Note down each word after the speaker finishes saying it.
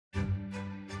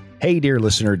Hey, dear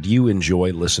listener, do you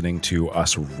enjoy listening to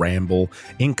us ramble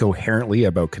incoherently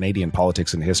about Canadian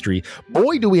politics and history?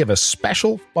 Boy, do we have a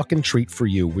special fucking treat for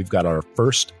you. We've got our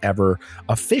first ever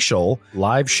official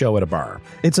live show at a bar.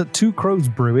 It's at Two Crows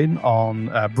Brewing on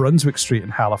Brunswick Street in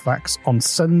Halifax on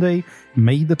Sunday,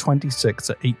 May the 26th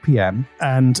at 8 p.m.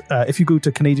 And if you go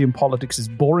to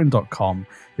CanadianPoliticsIsBoring.com,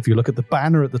 if you look at the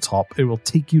banner at the top, it will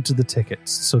take you to the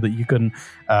tickets so that you can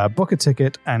book a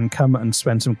ticket and come and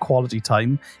spend some quality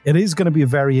time. It is going to be a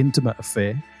very intimate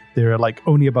affair. There are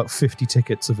only about 50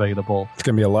 tickets available. It's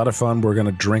going to be a lot of fun. We're going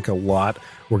to drink a lot.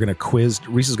 We're going to quiz.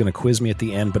 Reese is going to quiz me at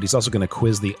the end, but he's also going to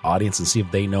quiz the audience and see if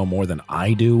they know more than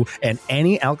I do. And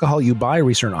any alcohol you buy,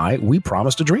 Reese and I, we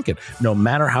promise to drink it, no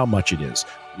matter how much it is.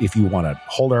 If you want to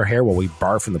hold our hair while we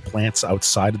barf from the plants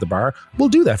outside of the bar, we'll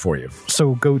do that for you.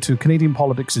 So go to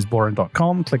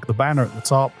CanadianPoliticsIsBoring.com, click the banner at the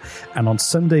top, and on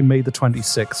Sunday, May the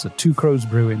 26th at Two Crows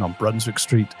Brewing on Brunswick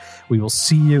Street, we will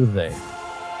see you there.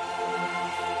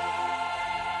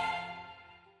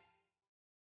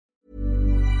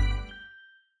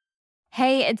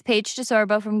 Hey, it's Paige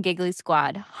DeSorbo from Giggly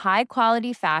Squad. High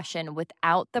quality fashion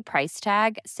without the price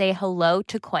tag. Say hello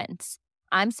to Quince.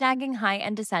 I'm snagging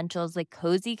high-end essentials like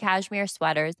cozy cashmere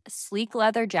sweaters, sleek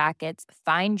leather jackets,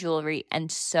 fine jewelry,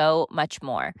 and so much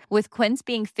more. With Quince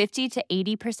being 50 to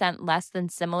 80% less than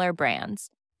similar brands.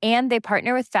 And they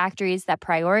partner with factories that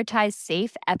prioritize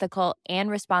safe, ethical, and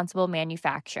responsible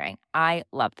manufacturing. I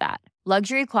love that.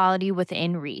 Luxury quality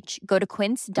within reach. Go to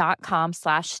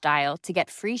quince.com/style to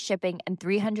get free shipping and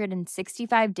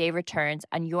 365-day returns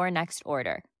on your next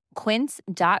order.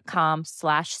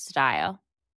 Quince.com/style.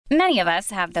 Many of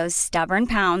us have those stubborn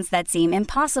pounds that seem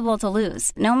impossible to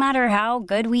lose, no matter how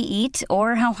good we eat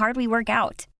or how hard we work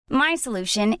out. My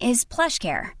solution is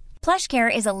PlushCare.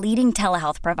 PlushCare is a leading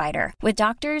telehealth provider with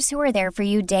doctors who are there for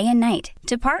you day and night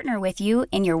to partner with you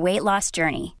in your weight loss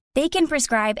journey. They can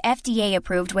prescribe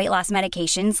FDA-approved weight loss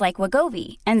medications like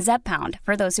Wegovy and Zepbound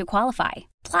for those who qualify.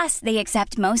 Plus, they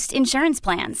accept most insurance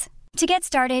plans. To get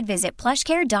started, visit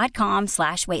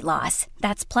plushcare.com/weightloss.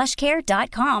 That's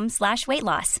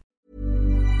plushcare.com/weightloss.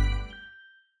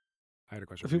 I had a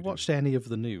question. Have you watched any of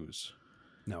the news?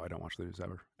 No, I don't watch the news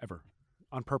ever.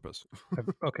 On purpose.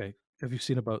 Okay. Have you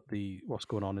seen about what's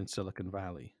going on in Silicon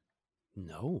Valley?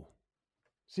 No.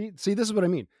 See, this is what I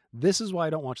mean. This is why I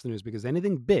don't watch the news, because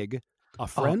anything big, a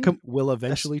friend will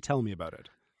eventually tell me about it.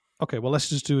 Okay, well, let's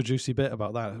just do a juicy bit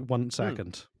about that. 1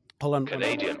 second. Hold on.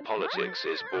 Canadian politics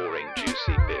is boring,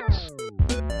 juicy bits.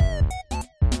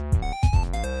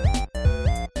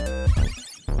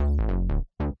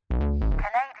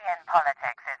 Canadian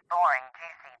politics is boring,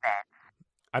 juicy bits.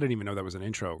 I didn't even know that was an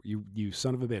intro. You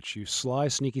son of a bitch. You sly,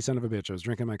 sneaky son of a bitch. I was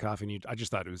drinking my coffee and I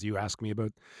just thought it was you asking me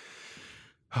about...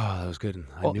 Oh, that was good.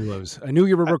 I knew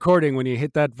you were recording when you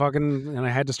hit that fucking... And I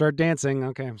had to start dancing.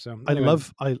 Okay, so... Anyway.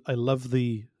 I love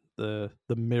the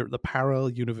parallel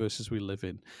universes we live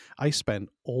in. I spent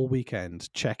all weekend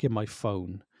checking my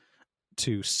phone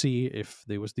to see if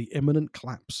there was the imminent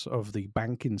collapse of the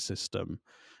banking system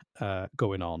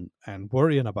going on, and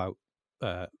worrying about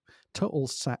total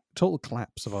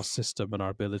collapse of our system and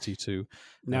our ability to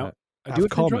now have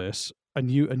commerce.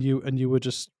 And you were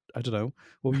just, I don't know,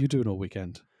 what were you doing all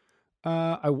weekend?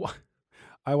 I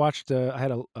watched. I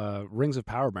had a Rings of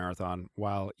Power marathon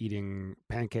while eating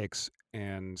pancakes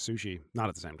and sushi, not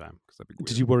at the same time. That'd be weird.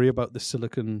 Did you worry about the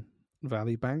Silicon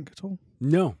Valley Bank at all?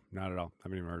 No, not at all. I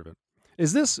haven't even heard of it.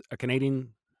 Is this a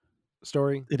Canadian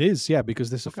story? It is, yeah, because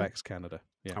this affects Canada.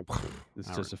 Yeah, this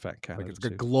does right. affect Canada. It's a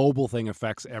global thing,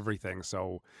 affects everything.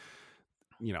 So,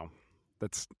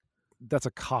 that's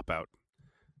a cop out.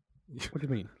 What do you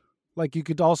mean? Like, you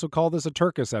could also call this a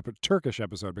Turkish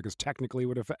episode, because technically it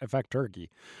would affect Turkey,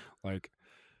 like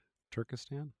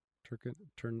Turkestan.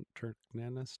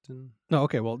 Turkmenistan? No,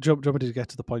 okay, well, do you want me to get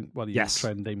to the point while you Yes. try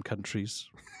and name countries?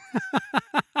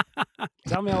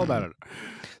 Tell me all about it.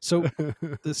 So,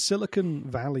 the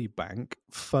Silicon Valley Bank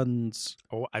funds...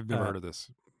 Oh, I've never heard of this.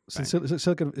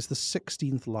 Silicon is the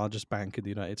 16th largest bank in the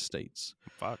United States.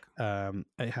 Fuck.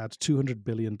 It had $200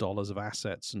 billion of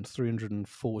assets and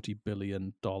 $340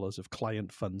 billion of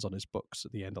client funds on its books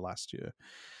at the end of last year.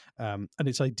 And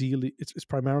it's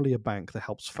primarily a bank that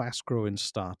helps fast-growing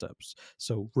startups.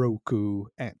 So Roku,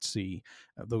 Etsy,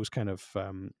 those kind of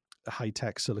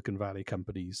high-tech Silicon Valley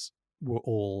companies were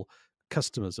all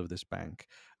customers of this bank.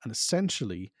 And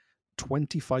essentially,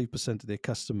 25% of their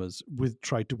customers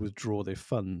tried to withdraw their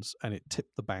funds, and it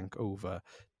tipped the bank over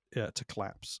to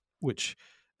collapse, which...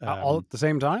 all at the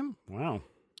same time? Wow.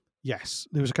 Yes,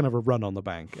 there was a kind of a run on the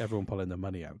bank, everyone pulling their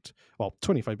money out. Well,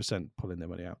 25% pulling their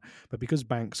money out. But because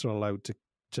banks are allowed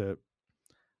to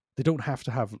they don't have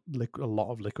to have a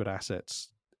lot of liquid assets.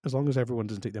 As long as everyone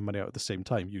doesn't take their money out at the same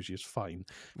time, usually it's fine.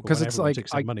 But Because when it's everyone like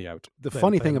takes their money out. the then-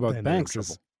 funny then- thing about then they're in banks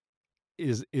trouble.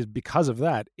 is because of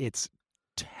that, it's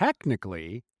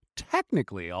technically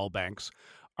all banks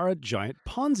are a giant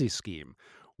Ponzi scheme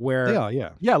where They are,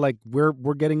 yeah. like we're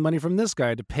getting money from this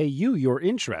guy to pay you your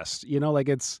interest. You know, like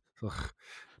it's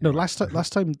No, anyway.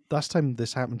 last time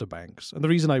this happened to banks, and the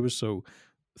reason I was so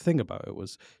thing about it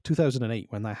was 2008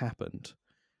 when that happened.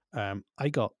 I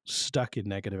got stuck in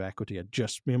negative equity.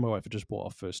 Me and my wife had just bought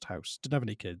our first house. Didn't have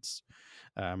any kids.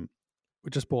 We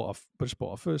just bought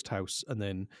our first house, and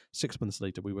then 6 months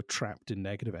later, we were trapped in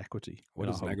negative equity. What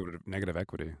in is our home. negative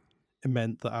equity? It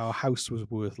meant that our house was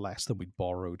worth less than we'd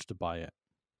borrowed to buy it.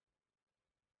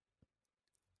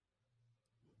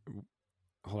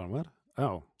 Hold on, what?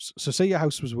 Oh, So say your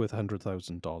house was worth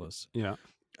 $100,000, yeah.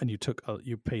 and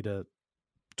you paid a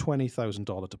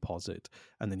 $20,000 deposit,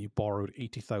 and then you borrowed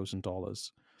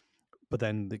 $80,000. But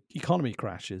then the economy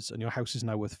crashes, and your house is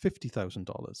now worth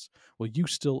 $50,000. Well, you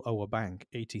still owe a bank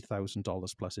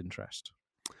 $80,000 plus interest.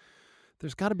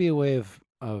 There's got to be a way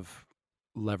of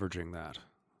leveraging that.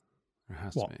 There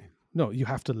has What? to be. No, you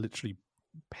have to literally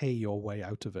pay your way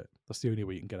out of it. That's the only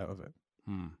way you can get out of it.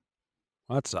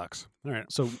 Well, that sucks. All right.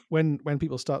 So when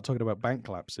people start talking about bank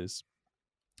collapses,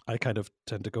 I kind of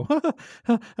tend to go,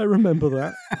 I remember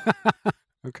that.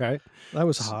 Okay. That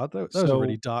was hard. That was a So-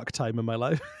 really dark time in my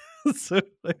life.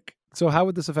 So how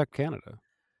would this affect Canada?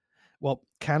 Well,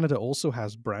 Canada also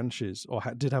has branches, or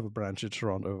did have a branch in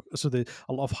Toronto. So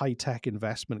a lot of high tech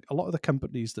investment, a lot of the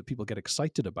companies that people get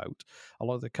excited about, a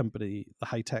lot of the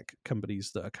high tech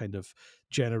companies that are kind of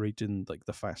generating like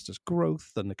the fastest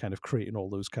growth and they're kind of creating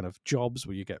all those kind of jobs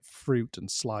where you get fruit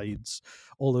and slides,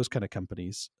 all those kind of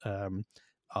companies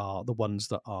are the ones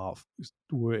that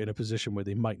were in a position where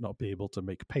they might not be able to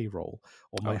make payroll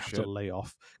or might have shit. to lay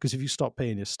off. Because if you stop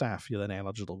paying your staff, you're then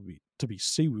eligible to be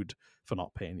sued for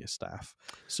not paying your staff.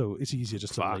 So it's easier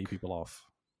just to lay Fuck. people off.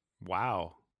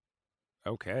 Wow.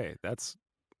 Okay, that's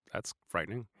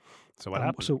frightening. So what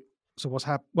happened? So what's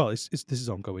happened? Well, this is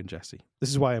ongoing, Jesse. This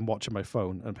is why I'm watching my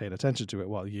phone and paying attention to it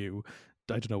while you,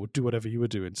 I don't know, do whatever you were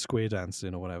doing, square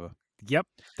dancing or whatever. Yep,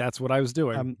 that's what I was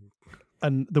doing.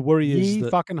 And the worry is Yee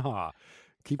that fucking ha.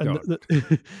 Keep going.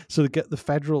 so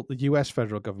the U.S.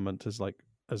 federal government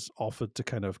has offered to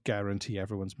kind of guarantee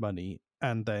everyone's money,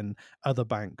 and then other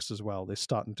banks as well. They're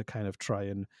starting to kind of try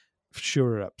and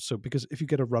shore it up. So because if you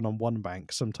get a run on one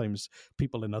bank, sometimes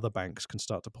people in other banks can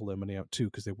start to pull their money out too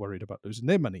because they're worried about losing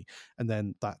their money, and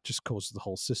then that just causes the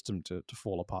whole system to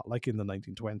fall apart, like in the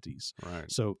 1920s. Right.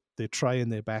 So they're trying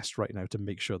their best right now to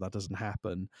make sure that doesn't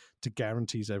happen, to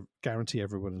guarantee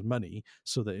everyone's money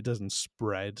so that it doesn't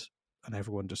spread and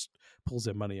everyone just pulls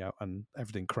their money out and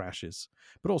everything crashes.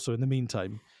 But also in the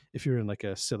meantime, if you're in like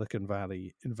a Silicon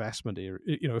Valley investment area,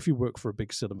 if you work for a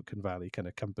big Silicon Valley kind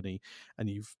of company and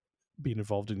you've been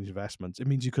involved in investments, it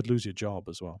means you could lose your job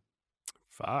as well.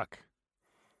 Fuck.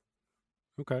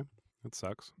 Okay, that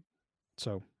sucks.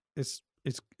 So it's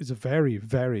a very,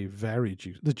 very, very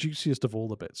the juiciest of all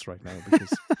the bits right now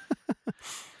because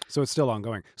So it's still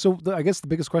ongoing. So I guess the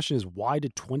biggest question is, why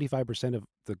did 25% of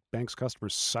the bank's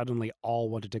customers suddenly all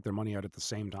want to take their money out at the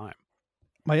same time?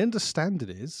 my understanding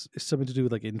is something to do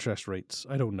with like interest rates.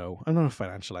 I don't know. I'm not a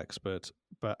financial expert,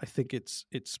 but I think it's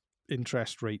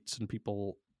interest rates and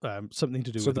people something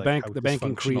to do So with the like bank- how the bank dysfunctional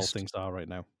increased- things are right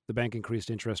now. The bank increased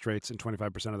interest rates and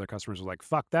 25% of their customers were like,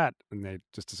 fuck that. And they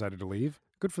just decided to leave.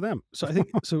 Good for them. So I think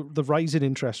the rise in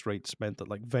interest rates meant that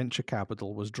like venture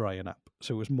capital was drying up.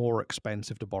 So it was more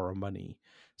expensive to borrow money.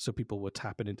 So people were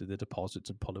tapping into the deposits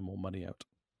and pulling more money out.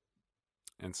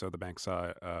 And so the bank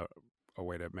saw a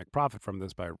way to make profit from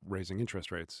this by raising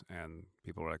interest rates. And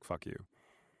people were like, fuck you.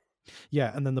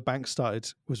 Yeah, and then the bank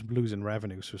was losing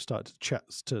revenue, so it started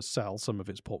to sell some of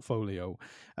its portfolio,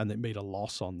 and it made a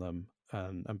loss on them,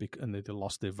 and they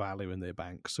lost their value in their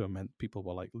bank. So it meant people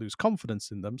were like lose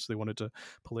confidence in them, so they wanted to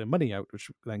pull their money out,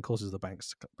 which then causes the bank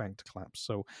to collapse.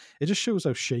 So it just shows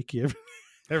how shaky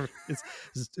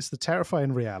it's the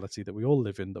terrifying reality that we all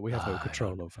live in that we have no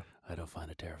control over. I don't find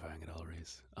it terrifying at all,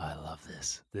 Reese. I love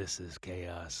this. This is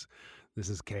chaos. This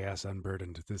is chaos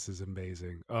unburdened. This is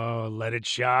amazing. Oh, let it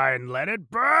shine. Let it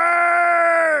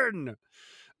burn.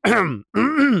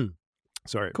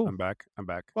 Sorry, Cool. I'm back.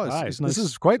 Well, Hi. it's nice. This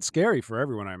is quite scary for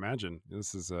everyone, I imagine.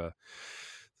 This is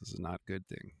not a good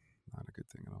thing. Not a good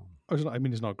thing at all. I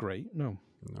mean, it's not great. No,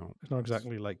 No. it's not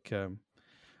exactly like I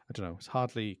don't know. It's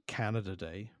hardly Canada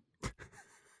Day,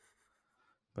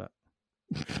 but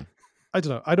I don't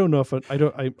know. I don't know if I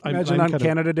don't. I Imagine I'm on kind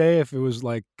Canada Day if it was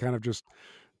like kind of just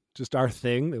just our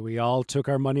thing that we all took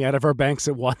our money out of our banks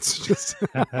at once. Just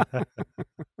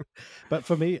But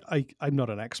for me, I'm not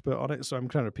an expert on it, so I'm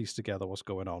trying to piece together what's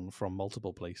going on from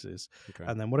multiple places. Okay.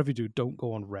 And then whatever you do, don't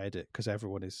go on Reddit, because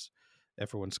everyone's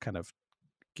kind of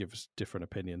gives different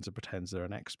opinions and pretends they're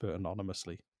an expert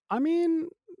anonymously. I mean,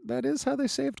 that is how they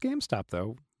saved GameStop,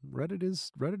 though. Reddit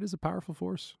is a powerful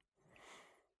force.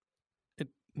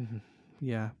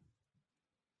 Yeah.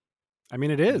 I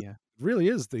mean, it is. Yeah. It really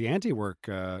is. The anti-work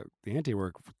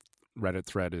Reddit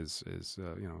thread is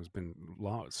has been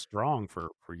strong for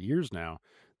years now.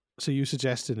 So you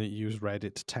suggesting that you use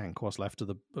Reddit to tank what's left of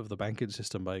the banking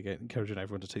system by encouraging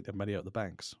everyone to take their money out of the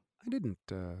banks? I didn't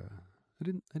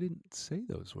say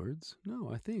those words.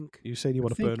 No, I think You saying you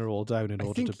want to burn it all down in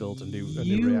order to build a new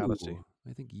reality?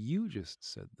 I think you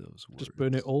just said those words. Just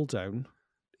burn it all down.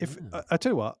 If I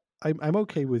tell you what, I'm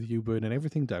okay with you burning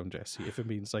everything down, Jesse, if it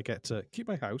means I get to keep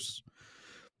my house,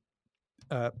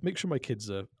 make sure my kids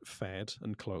are fed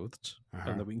and clothed,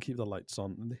 and that we can keep the lights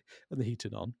on and the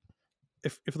heating on.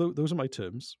 If those are my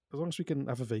terms, as long as we can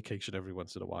have a vacation every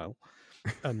once in a while,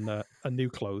 and new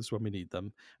clothes when we need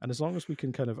them, and as long as we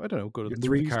can kind of, I don't know, go to your the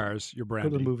 3 movies, cars, your go brandy,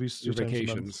 to the movies, your 3 times a month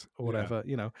vacations, or whatever,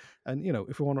 and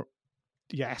if we want to.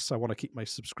 Yes, I want to keep my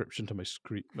subscription to my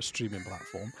streaming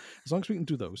platform. As long as we can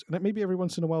do those, and maybe every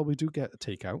once in a while we do get a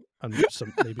takeout, and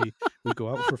maybe we go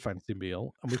out for a fancy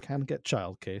meal, and we can get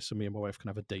childcare, so me and my wife can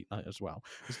have a date night as well.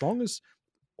 As long as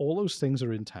all those things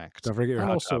are intact. Don't forget your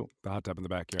and hot tub, the hot tub in the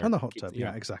backyard, and the hot tub.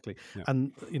 Yeah, exactly. Yeah.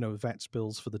 And vet's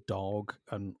bills for the dog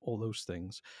and all those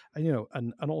things. And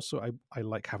and also I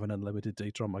like having unlimited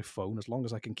data on my phone as long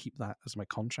as I can keep that as my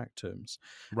contract terms.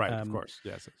 Right, of course.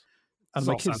 Yes. And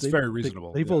my kids, sounds very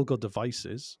reasonable. They've all got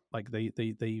devices, like they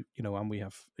and we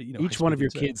have each one of your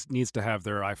kids needs to have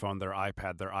their iPhone, their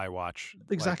iPad, their iWatch.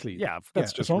 Exactly.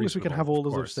 That's just as long as we can have all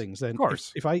of course. those things. Then, of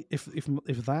course, if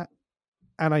that,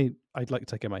 and I'd like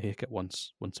to get my haircut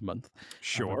once a month.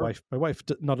 Sure. My wife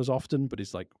not as often, but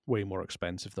it's like way more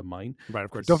expensive than mine. Right,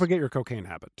 of course. Don't forget your cocaine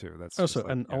habit too. That's also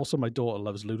also my daughter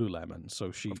loves Lululemon,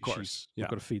 so she's got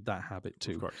to feed that habit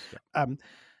too. Of course. Yeah.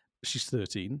 She's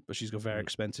 13, but she's got very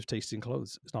expensive tasting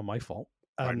clothes. It's not my fault.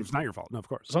 Right, it's not your fault. No, of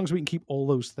course. As long as we can keep all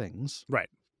those things, right?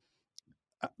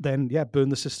 Then burn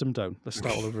the system down. Let's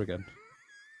start all over again.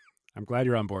 I'm glad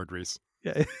you're on board, Reese.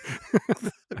 Yeah,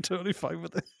 I'm totally fine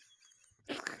with it.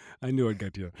 I knew I'd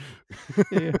get you.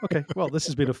 Yeah. Okay. Well, this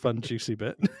has been a fun, juicy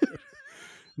bit.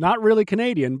 Not really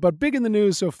Canadian, but big in the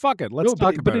news. So fuck it. Let's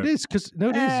talk about it. But it is because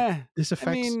this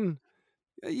affects. I mean,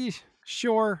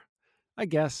 sure. I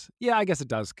guess. Yeah, I guess it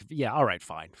does. Yeah. All right.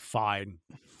 Fine.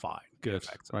 Good.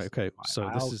 Right. Okay. Fine. So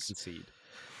I'll concede.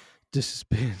 This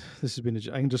has been.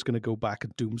 I'm just going to go back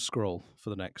and doom scroll for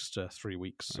the next 3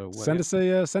 weeks. So send us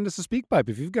a speak pipe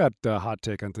if you've got a hot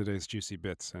take on today's juicy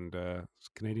bits, and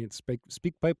Canadian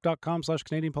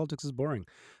speakpipe.com/Canadian politics is boring.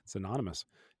 It's anonymous.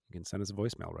 You can send us a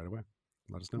voicemail right away.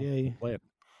 Let us know. Yay. Play it.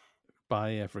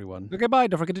 Bye, everyone. Okay, bye.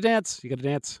 Don't forget to dance. You got to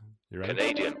dance. You ready?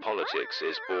 Canadian politics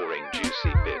is boring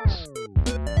juicy bits.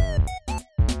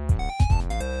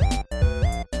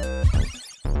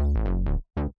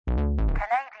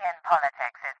 Canadian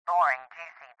politics is boring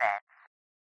juicy bits.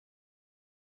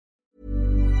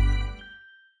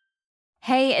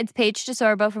 Hey, it's Paige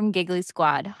DeSorbo from Giggly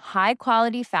Squad. High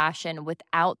quality fashion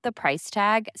without the price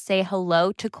tag. Say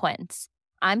hello to Quince.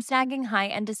 I'm snagging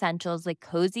high-end essentials like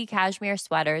cozy cashmere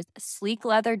sweaters, sleek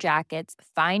leather jackets,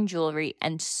 fine jewelry,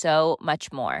 and so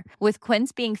much more. With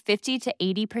Quince being 50 to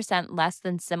 80% less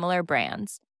than similar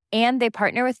brands. And they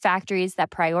partner with factories that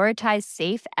prioritize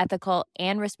safe, ethical,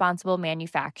 and responsible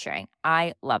manufacturing.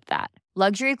 I love that.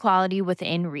 Luxury quality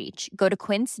within reach. Go to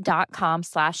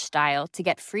quince.com/style to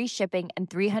get free shipping and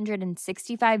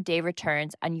 365-day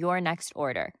returns on your next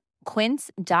order.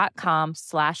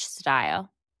 Quince.com/style.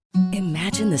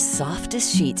 Imagine the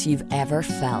softest sheets you've ever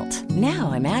felt.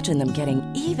 Now imagine them getting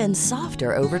even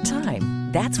softer over time.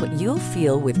 That's what you'll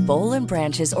feel with Boll &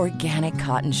 Branch's organic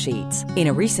cotton sheets. In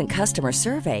a recent customer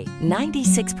survey,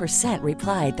 96%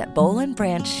 replied that Boll &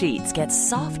 Branch sheets get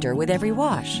softer with every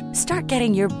wash. Start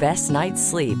getting your best night's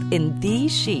sleep in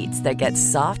these sheets that get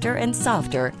softer and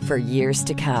softer for years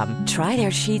to come. Try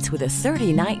their sheets with a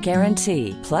 30-night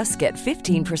guarantee. Plus, get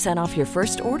 15% off your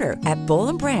first order at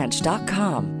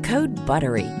bollandbranch.com. Code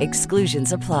BUTTERY.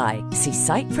 Exclusions apply. See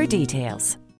site for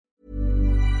details.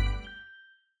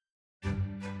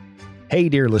 Hey,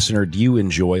 dear listener, do you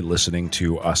enjoy listening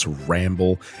to us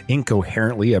ramble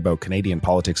incoherently about Canadian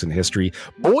politics and history?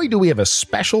 Boy, do we have a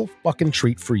special fucking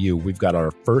treat for you. We've got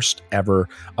our first ever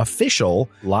official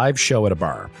live show at a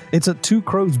bar. It's at Two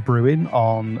Crows Brewing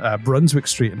on Brunswick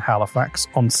Street in Halifax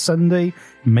on Sunday,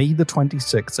 May the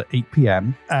 26th at 8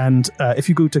 p.m. And if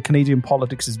you go to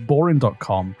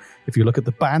CanadianPoliticsIsBoring.com, if you look at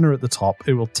the banner at the top,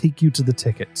 it will take you to the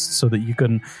tickets so that you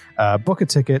can book a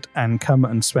ticket and come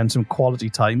and spend some quality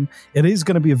time. It is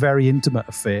going to be a very intimate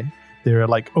affair. There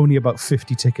are only about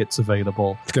 50 tickets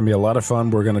available. It's going to be a lot of fun.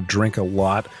 We're going to drink a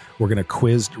lot. We're going to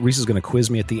quiz. Reese is going to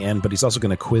quiz me at the end, but he's also going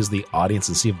to quiz the audience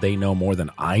and see if they know more than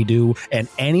I do. And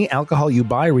any alcohol you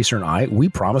buy, Reese and I, we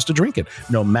promise to drink it,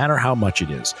 no matter how much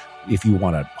it is. If you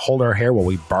want to hold our hair while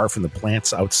we barf in the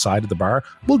plants outside of the bar,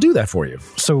 we'll do that for you.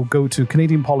 So go to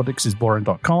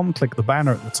CanadianPoliticsIsBoring.com, click the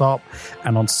banner at the top,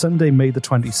 and on Sunday, May the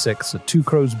 26th at Two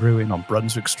Crows Brewing on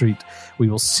Brunswick Street, we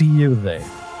will see you there.